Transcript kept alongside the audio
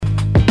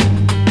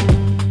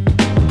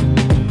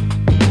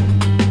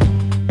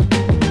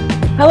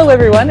Hello,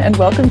 everyone, and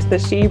welcome to the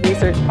She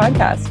Research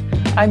Podcast.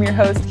 I'm your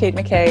host, Kate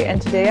McKay,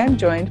 and today I'm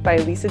joined by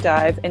Lisa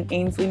Dive and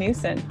Ainsley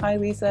Newson. Hi,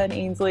 Lisa and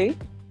Ainsley.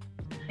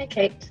 Hi,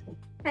 Kate.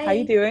 Hi. How are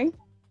you doing?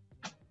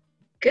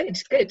 Good.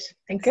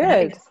 Thanks for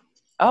having us.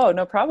 Oh,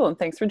 no problem.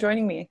 Thanks for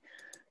joining me.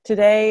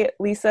 Today,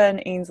 Lisa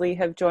and Ainsley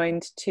have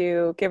joined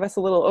to give us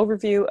a little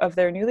overview of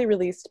their newly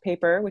released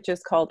paper, which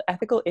is called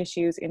Ethical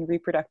Issues in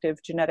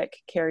Reproductive Genetic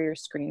Carrier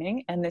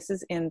Screening, and this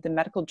is in the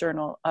Medical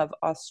Journal of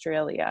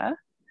Australia.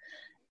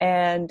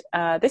 And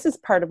this is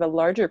part of a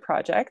larger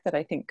project that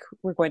I think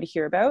we're going to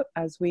hear about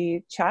as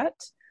we chat.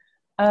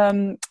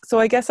 So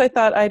I guess I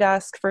thought I'd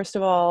ask, first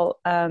of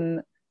all,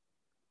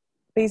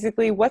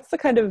 basically, what's the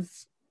kind of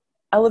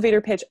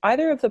elevator pitch,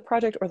 either of the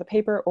project or the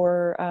paper,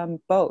 or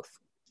both?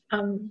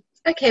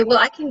 Okay, well,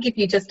 I can give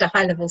you just a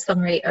high-level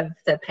summary of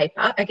the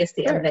paper, I guess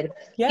the Sure. elevator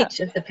pitch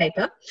of the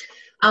paper.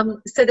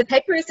 So the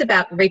paper is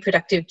about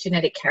reproductive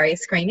genetic carrier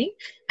screening,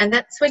 and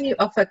that's when you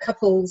offer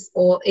couples,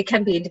 or it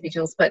can be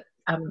individuals, but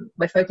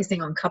we're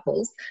focusing on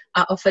couples,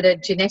 are offered a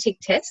genetic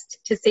test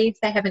to see if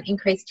they have an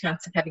increased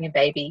chance of having a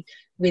baby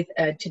with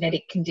a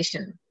genetic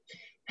condition.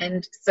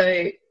 And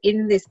so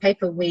in this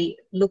paper, we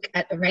look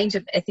at a range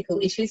of ethical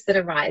issues that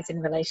arise in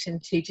relation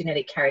to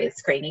genetic carrier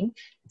screening.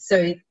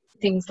 So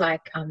things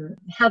like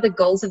how the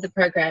goals of the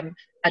program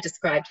are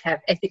described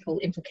have ethical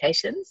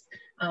implications.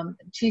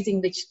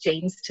 Choosing which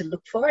genes to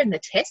look for in the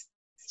test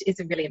is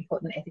a really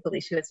important ethical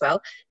issue as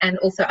well. And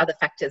also other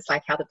factors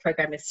like how the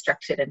program is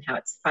structured and how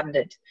it's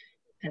funded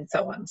and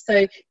so on.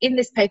 So in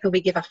this paper, we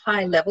give a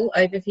high-level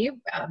overview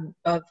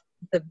of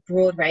the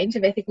broad range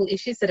of ethical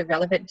issues that are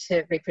relevant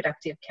to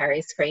reproductive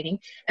carrier screening.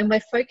 And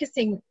we're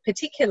focusing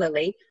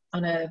particularly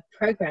on a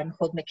program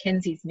called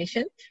Mackenzie's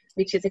Mission,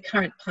 which is a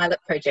current pilot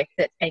project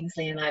that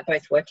Ainsley and I are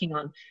both working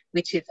on,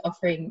 which is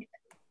offering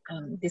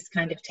this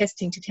kind of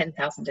testing to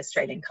 10,000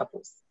 Australian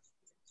couples.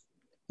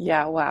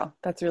 Yeah, wow,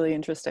 that's really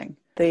interesting.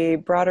 The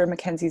broader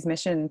Mackenzie's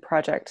Mission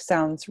project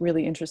sounds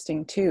really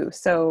interesting too.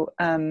 So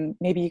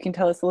maybe you can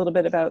tell us a little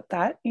bit about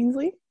that,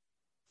 Ainsley?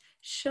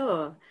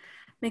 Sure.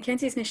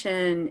 Mackenzie's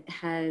Mission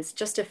has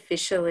just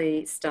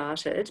officially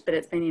started, but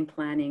it's been in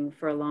planning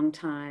for a long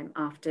time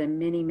after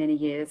many, many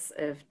years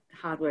of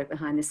hard work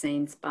behind the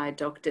scenes by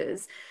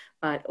doctors,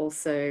 but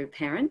also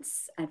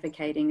parents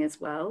advocating as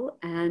well.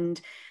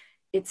 And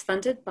it's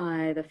funded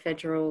by the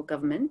federal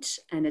government,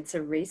 and it's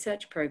a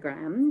research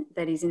program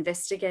that is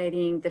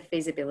investigating the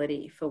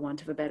feasibility, for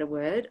want of a better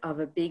word,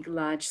 of a big,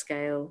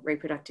 large-scale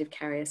reproductive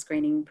carrier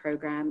screening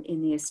program in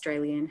the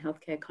Australian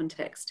healthcare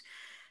context.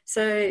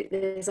 So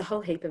there's a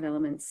whole heap of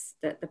elements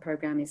that the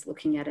program is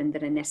looking at and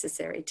that are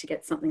necessary to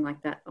get something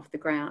like that off the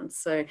ground.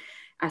 So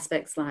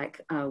aspects like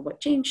what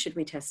genes should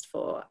we test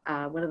for?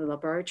 What are the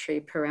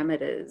laboratory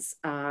parameters?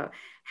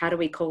 How do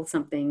we call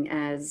something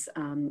as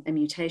a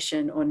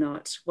mutation or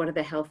not? What are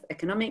the health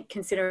economic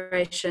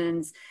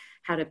considerations?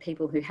 How do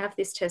people who have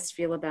this test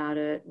feel about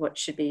it? What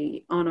should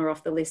be on or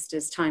off the list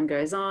as time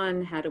goes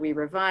on? How do we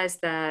revise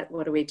that?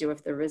 What do we do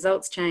if the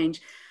results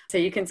change? So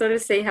you can sort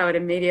of see how it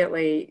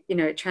immediately,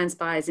 it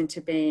transpires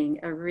into being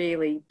a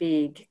really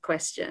big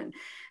question.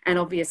 And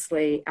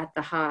obviously at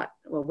the heart,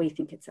 well, we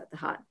think it's at the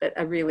heart, but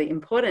a really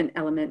important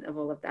element of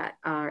all of that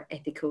are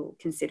ethical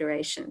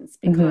considerations,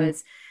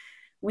 because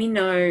we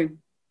know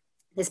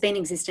there's been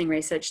existing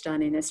research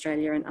done in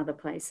Australia and other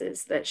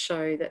places that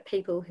show that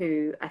people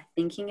who are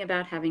thinking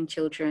about having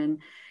children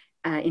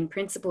in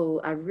principle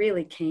are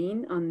really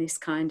keen on this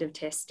kind of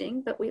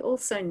testing, but we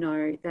also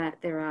know that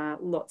there are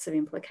lots of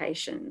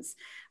implications.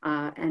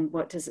 And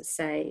what does it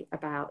say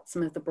about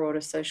some of the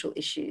broader social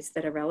issues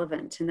that are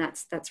relevant? And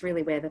that's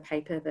really where the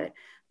paper that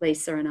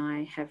Lisa and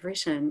I have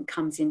written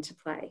comes into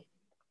play.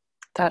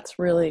 That's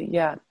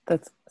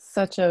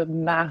such a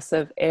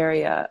massive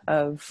area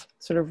of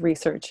sort of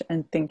research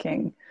and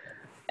thinking.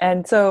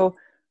 And so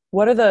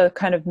what are the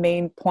kind of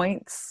main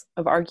points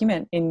of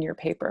argument in your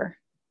paper?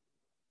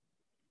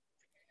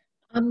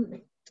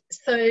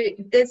 So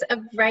there's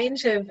a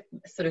range of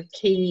sort of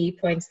key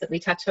points that we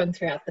touch on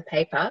throughout the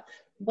paper.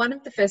 One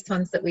of the first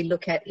ones that we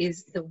look at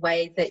is the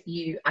way that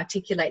you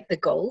articulate the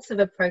goals of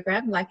a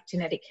program like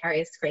genetic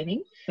carrier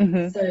screening.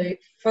 So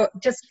for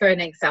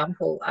an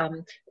example,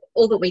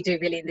 all that we do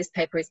really in this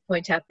paper is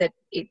point out that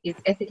it is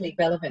ethically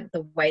relevant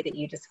the way that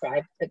you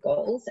describe the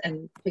goals,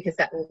 and because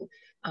that will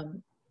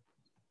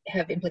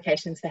have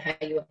implications for how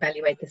you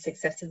evaluate the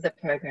success of the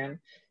program.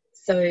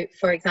 So,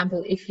 for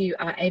example, if you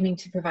are aiming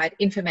to provide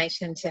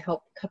information to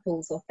help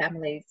couples or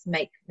families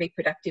make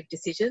reproductive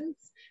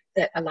decisions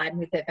that align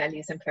with their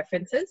values and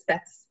preferences,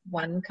 that's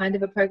one kind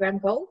of a program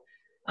goal.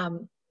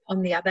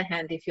 On the other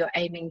hand, if you're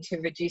aiming to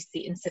reduce the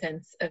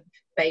incidence of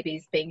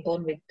babies being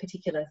born with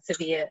particular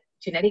severe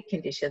genetic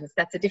conditions,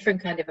 that's a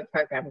different kind of a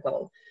program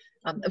goal.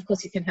 Of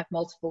course, you can have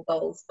multiple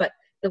goals, but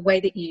the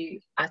way that you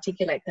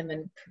articulate them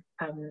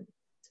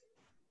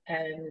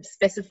and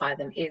specify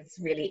them is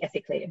really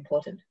ethically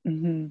important.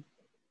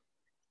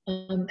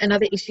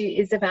 Another issue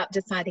is about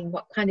deciding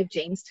what kind of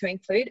genes to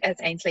include. As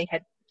Ainsley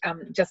had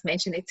just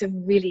mentioned, it's a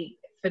really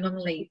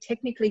phenomenally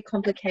technically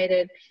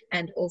complicated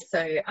and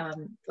also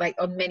like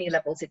on many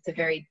levels it's a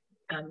very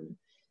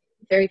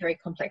very, very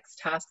complex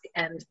task,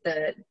 and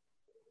the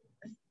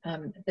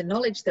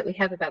knowledge that we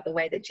have about the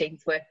way that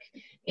genes work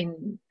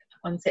in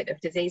onset of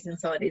disease and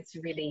so on is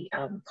really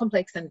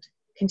complex and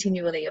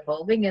continually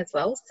evolving as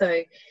well.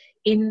 So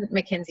in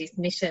Mackenzie's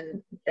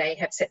mission, they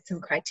have set some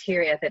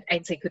criteria that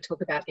Ainsley could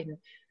talk about in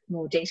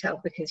more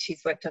detail because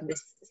she's worked on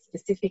this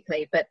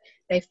specifically, but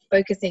they're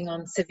focusing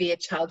on severe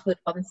childhood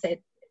onset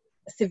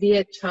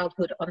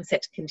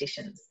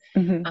conditions.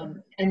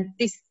 And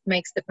this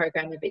makes the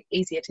program a bit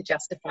easier to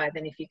justify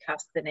than if you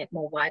cast the net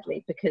more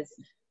widely, because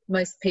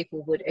most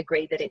people would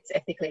agree that it's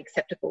ethically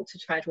acceptable to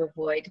try to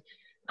avoid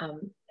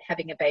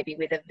having a baby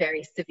with a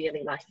very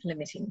severely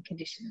life-limiting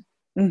condition.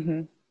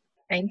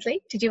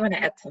 Ainsley, did you want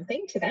to add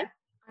something to that?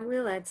 I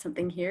will add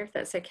something here, if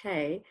that's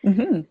okay.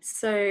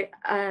 So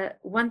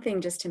one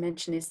thing just to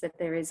mention is that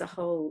there is a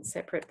whole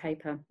separate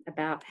paper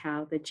about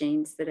how the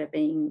genes that are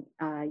being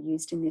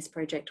used in this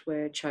project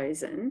were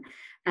chosen,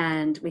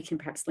 and we can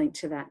perhaps link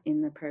to that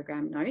in the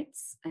program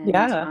notes. And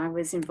I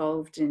was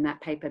involved in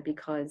that paper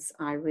because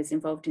I was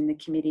involved in the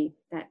committee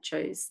that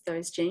chose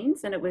those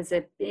genes, and it was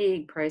a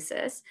big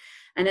process,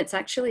 and it's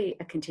actually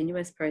a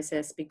continuous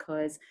process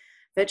because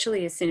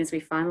virtually as soon as we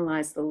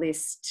finalised the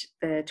list,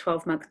 the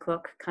 12-month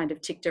clock kind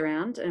of ticked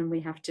around, and we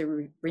have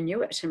to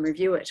renew it and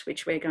review it,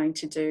 which we're going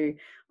to do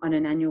on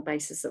an annual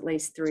basis, at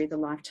least through the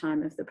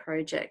lifetime of the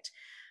project.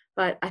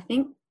 But I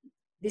think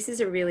this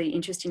is a really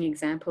interesting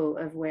example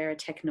of where a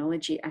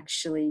technology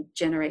actually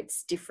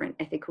generates different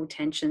ethical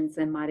tensions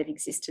than might have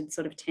existed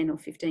sort of 10 or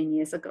 15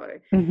 years ago.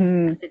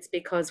 And it's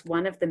because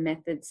one of the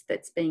methods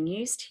that's being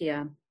used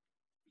here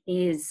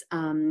is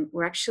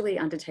we're actually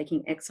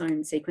undertaking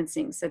exome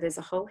sequencing. So there's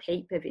a whole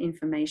heap of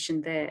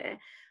information there.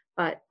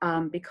 But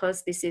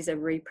because this is a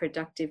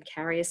reproductive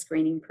carrier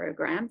screening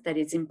program that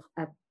is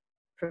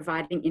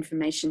providing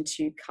information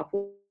to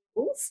couples,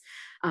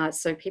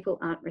 so people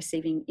aren't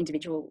receiving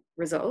individual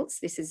results.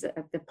 This is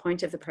the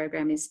point of the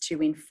program is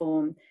to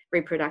inform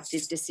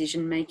reproductive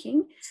decision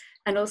making.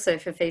 And also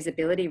for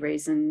feasibility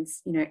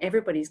reasons, you know,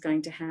 everybody's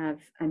going to have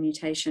a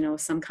mutation or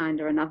some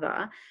kind or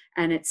another,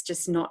 and it's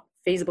just not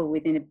feasible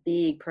within a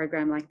big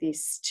program like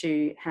this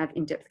to have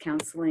in-depth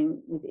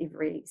counselling with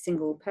every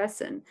single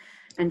person.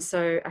 And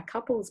so a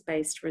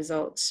couples-based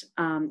result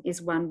is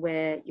one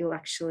where you'll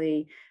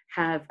actually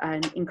have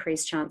an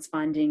increased chance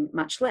finding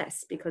much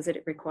less, because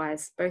it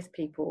requires both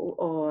people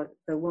or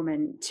the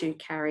woman to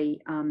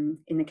carry,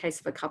 in the case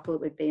of a couple,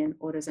 it would be an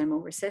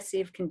autosomal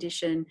recessive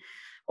condition,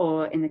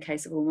 or in the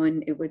case of a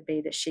woman, it would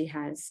be that she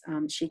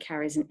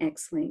carries an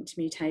X-linked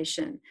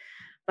mutation.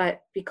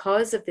 But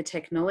because of the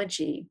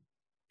technology,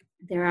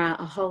 there are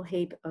a whole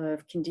heap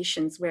of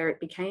conditions where it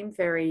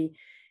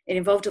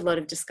involved a lot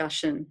of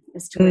discussion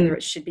as to whether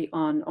it should be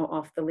on or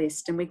off the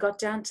list. And we got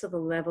down to the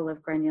level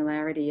of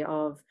granularity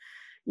of,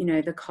 you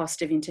know, the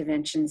cost of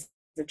interventions,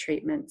 the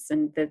treatments,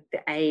 and the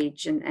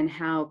age, and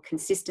how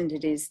consistent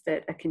it is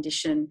that a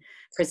condition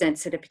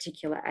presents at a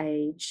particular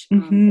age,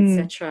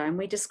 etc. And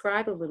we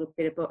describe a little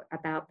bit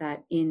about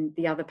that in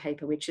the other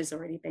paper, which has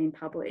already been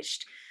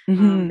published.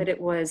 But it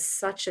was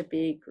such a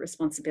big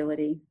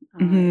responsibility.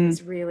 It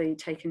was really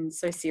taken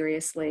so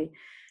seriously.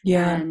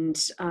 And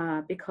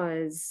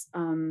because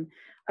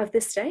of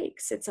the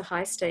stakes, it's a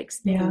high stakes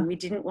thing. We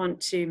didn't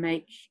want to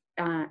make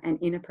an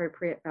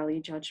inappropriate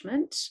value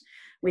judgment.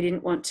 We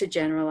didn't want to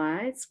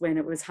generalize when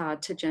it was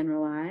hard to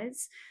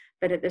generalize.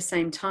 But at the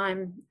same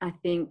time, I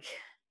think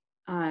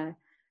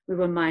we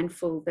were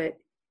mindful that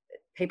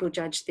people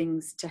judge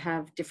things to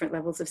have different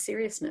levels of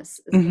seriousness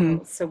as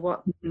well. So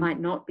what might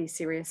not be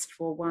serious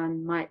for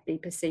one might be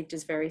perceived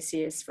as very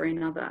serious for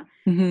another.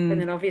 And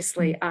then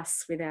obviously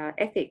us with our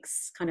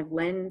ethics kind of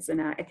lens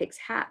and our ethics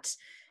hat,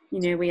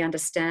 you know, we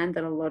understand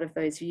that a lot of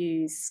those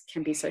views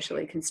can be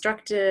socially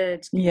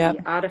constructed, can be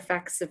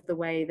artifacts of the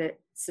way that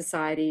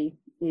society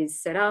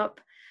is set up.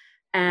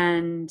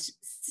 And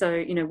so,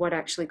 you know, what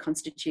actually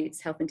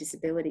constitutes health and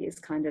disability is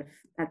kind of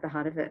at the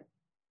heart of it.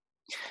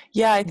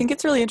 Yeah, I think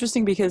it's really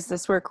interesting because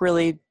this work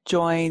really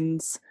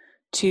joins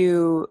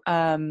two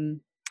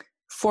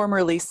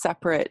formerly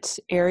separate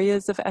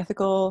areas of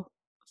ethical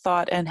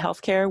thought and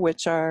healthcare,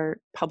 which are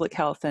public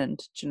health and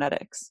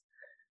genetics.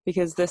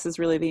 Because this is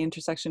really the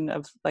intersection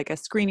of like a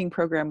screening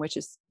program, which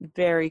is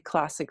very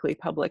classically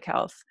public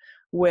health,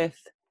 with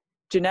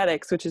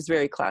genetics, which is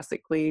very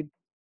classically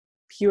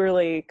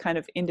purely kind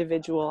of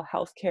individual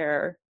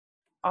healthcare.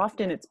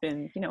 Often it's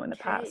been, you know, in the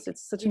past,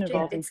 it's such an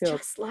evolving field.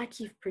 It's just like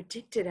you've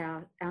predicted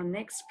our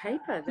next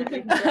paper that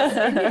we've just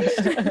finished.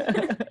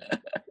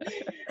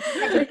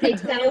 Have a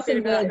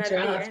 8,000-word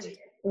draft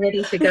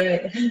ready to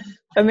go.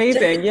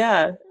 Amazing,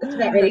 yeah. It's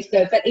about ready to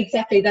go. But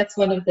exactly, that's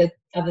one of the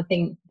other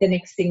things, the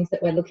next things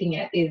that we're looking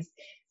at is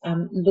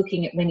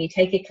looking at when you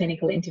take a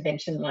clinical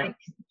intervention like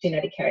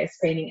genetic carrier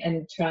screening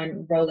and try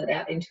and roll it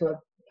out into a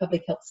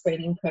public health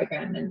screening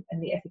program and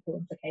the ethical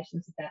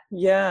implications of that.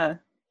 Yeah.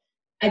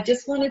 I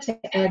just wanted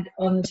to add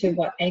on to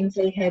what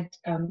Ainsley had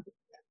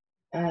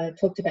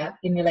talked about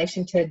in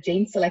relation to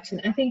gene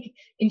selection. I think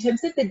in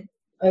terms of the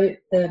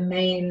the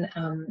main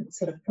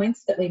sort of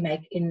points that we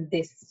make in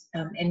this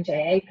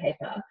NJA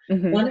paper,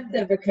 one of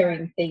the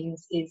recurring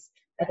themes is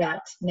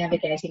about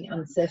navigating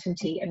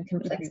uncertainty and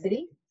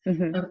complexity.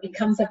 It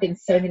comes up in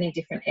so many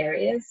different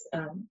areas,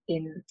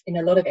 in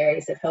a lot of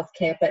areas of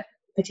healthcare, but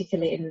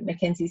particularly in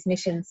Mackenzie's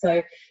mission.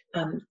 So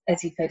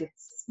as you've heard,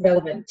 it's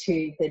relevant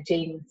to the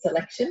gene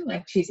selection,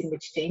 like choosing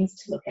which genes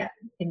to look at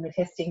in the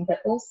testing, but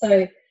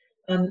also,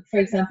 for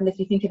example, if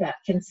you think about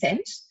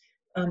consent,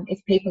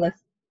 if people are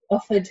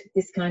offered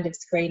this kind of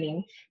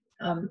screening,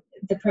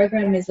 the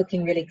program is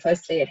looking really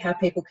closely at how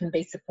people can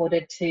be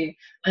supported to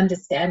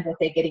understand what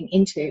they're getting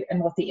into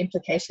and what the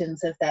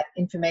implications of that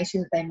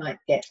information that they might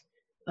get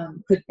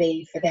could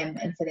be for them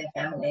and for their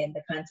family, and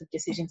the kinds of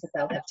decisions that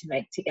they'll have to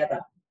make together.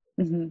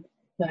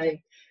 So,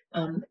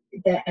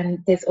 and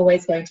there's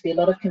always going to be a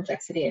lot of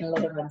complexity and a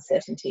lot of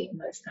uncertainty in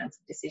those kinds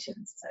of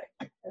decisions.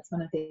 So that's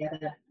one of the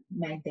other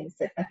main things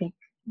that I think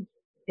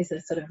is a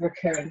sort of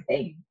recurring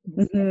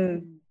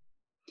theme.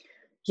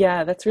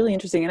 Yeah, that's really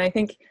interesting. And I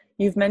think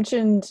you've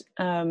mentioned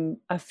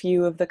a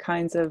few of the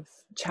kinds of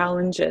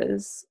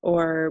challenges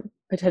or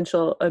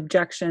potential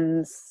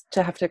objections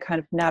to have to kind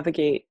of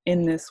navigate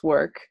in this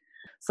work.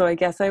 So I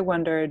guess I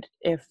wondered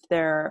if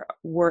there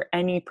were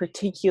any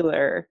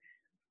particular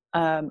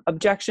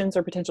objections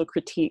or potential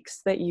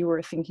critiques that you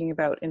were thinking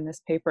about in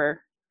this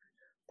paper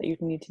that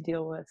you'd need to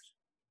deal with.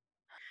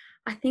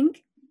 I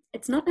think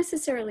it's not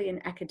necessarily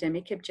an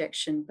academic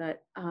objection,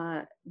 but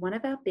one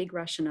of our big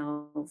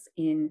rationales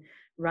in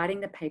writing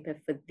the paper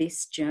for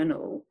this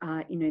journal,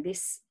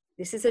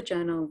 this is a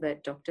journal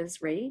that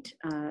doctors read,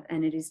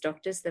 and it is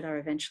doctors that are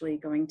eventually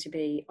going to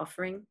be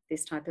offering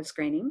this type of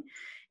screening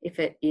if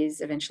it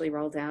is eventually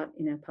rolled out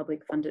in a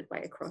public funded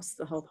way across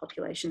the whole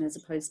population, as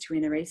opposed to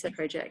in a research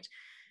project.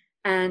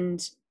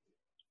 And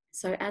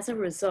so as a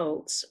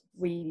result,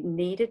 we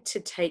needed to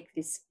take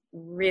this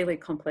really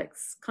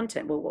complex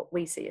content, well, what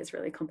we see as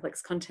really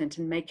complex content,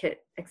 and make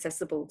it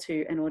accessible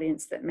to an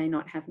audience that may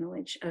not have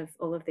knowledge of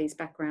all of these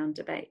background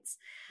debates.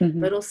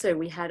 But also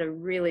we had a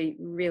really,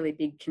 really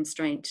big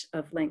constraint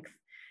of length.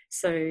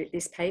 So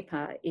this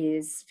paper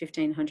is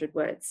 1,500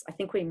 words. I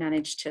think we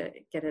managed to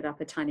get it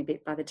up a tiny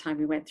bit by the time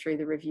we went through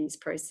the reviews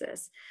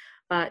process.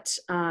 But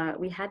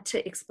we had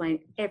to explain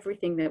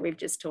everything that we've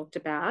just talked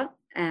about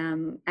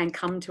and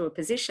come to a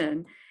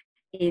position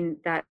in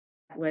that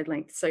word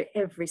length. So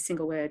every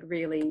single word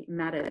really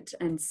mattered.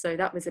 And so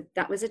that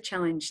was a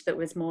challenge that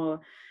was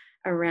more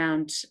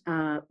around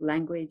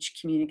language,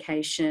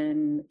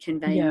 communication,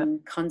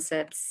 conveying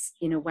concepts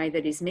in a way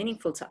that is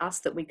meaningful to us,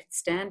 that we could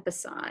stand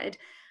beside,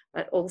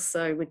 but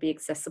also would be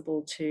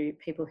accessible to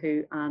people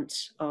who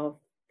aren't of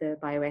the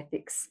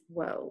bioethics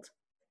world.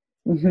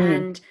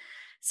 And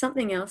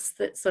something else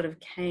that sort of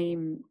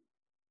came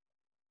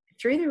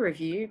through the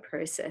review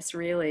process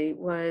really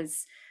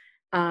was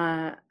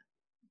the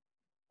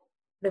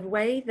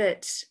way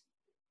that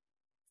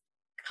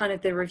kind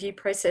of the review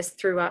process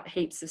threw up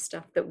heaps of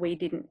stuff that we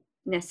didn't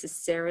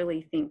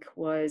necessarily think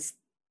was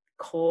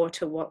core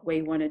to what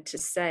we wanted to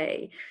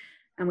say.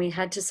 And we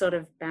had to sort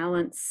of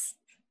balance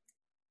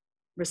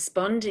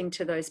responding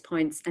to those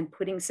points and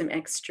putting some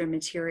extra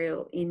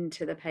material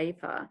into the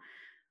paper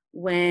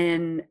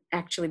when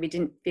actually we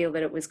didn't feel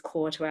that it was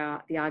core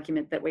to the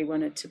argument that we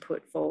wanted to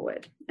put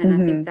forward. And I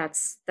think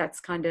that's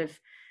kind of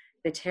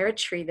the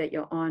territory that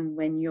you're on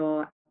when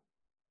you're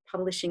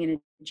publishing in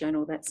a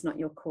journal that's not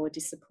your core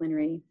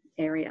disciplinary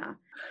area.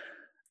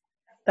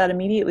 That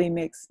immediately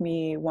makes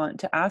me want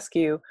to ask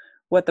you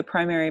what the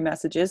primary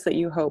message is that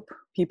you hope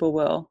people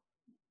will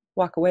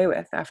walk away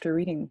with after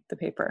reading the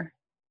paper.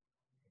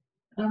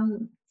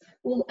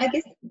 Well, I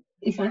guess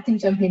if I can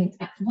jump in,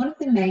 one of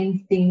the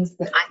main things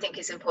that I think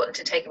is important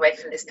to take away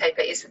from this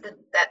paper is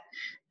that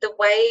the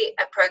way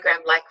a program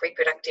like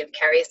reproductive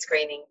carrier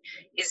screening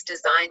is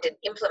designed and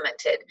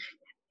implemented,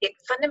 it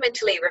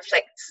fundamentally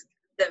reflects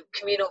the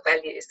communal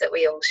values that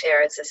we all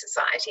share as a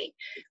society,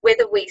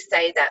 whether we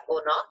say that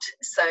or not.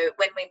 So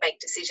when we make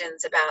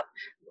decisions about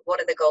what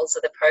are the goals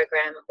of the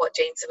program, what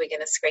genes are we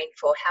going to screen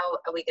for, how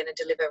are we going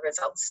to deliver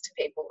results to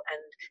people,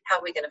 and how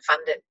are we going to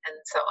fund it, and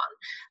so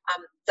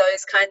on,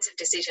 those kinds of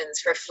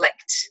decisions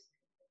reflect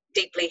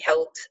deeply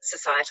held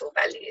societal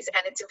values,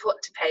 and it's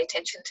important to pay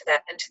attention to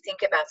that and to think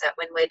about that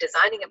when we're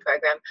designing a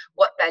program.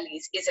 What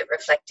values is it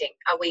reflecting?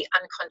 Are we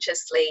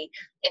unconsciously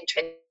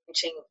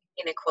entrenching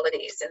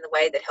inequalities in the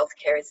way that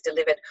healthcare is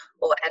delivered,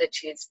 or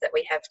attitudes that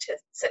we have to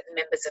certain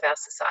members of our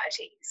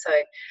society? So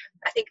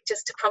I think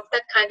just to prompt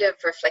that kind of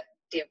reflective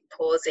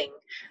pausing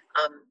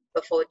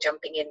before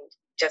jumping in,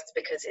 just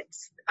because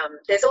it's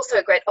there's also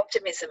a great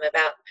optimism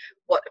about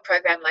what a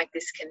program like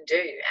this can do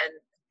and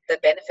the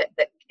benefit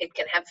that it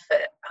can have for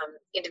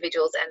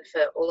individuals and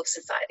for all of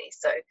society.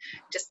 So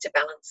just to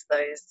balance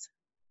those,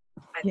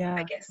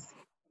 I guess.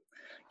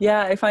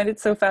 Yeah, I find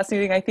it so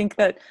fascinating. I think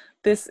that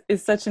this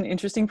is such an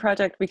interesting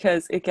project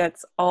because it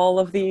gets all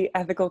of the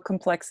ethical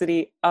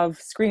complexity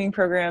of screening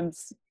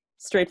programs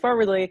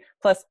straightforwardly,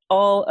 plus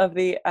all of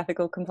the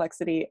ethical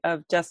complexity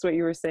of just what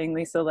you were saying,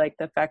 Lisa, like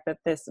the fact that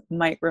this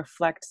might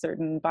reflect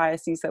certain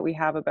biases that we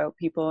have about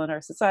people in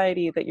our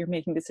society, that you're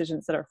making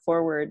decisions that are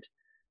forward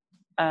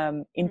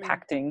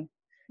impacting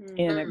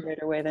in a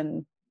greater way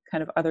than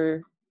kind of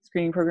other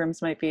screening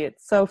programs might be.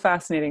 It's so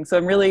fascinating. So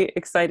I'm really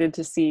excited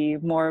to see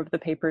more of the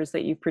papers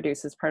that you've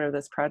produced as part of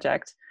this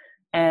project.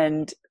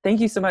 And thank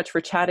you so much for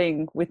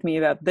chatting with me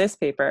about this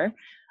paper.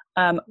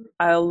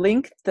 I'll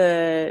link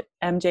the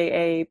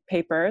MJA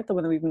paper, the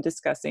one that we've been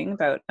discussing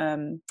about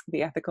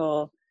the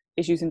ethical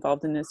issues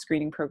involved in a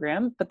screening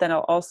program, but then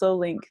I'll also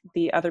link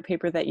the other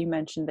paper that you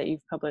mentioned that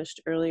you've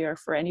published earlier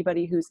for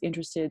anybody who's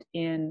interested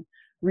in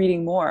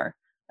reading more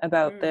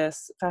about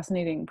this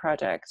fascinating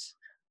project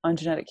on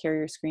genetic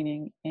carrier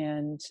screening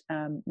and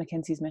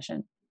Mackenzie's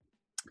mission.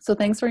 So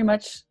thanks very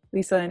much,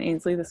 Lisa and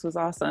Ainsley. This was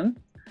awesome.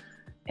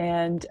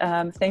 And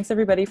thanks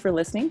everybody for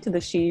listening to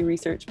the She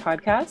Research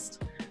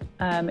Podcast.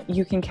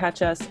 You can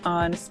catch us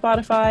on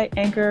Spotify,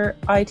 Anchor,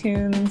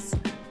 iTunes,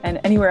 and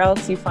anywhere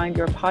else you find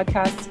your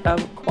podcasts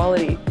of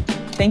quality.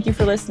 Thank you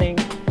for listening.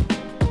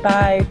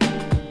 Bye.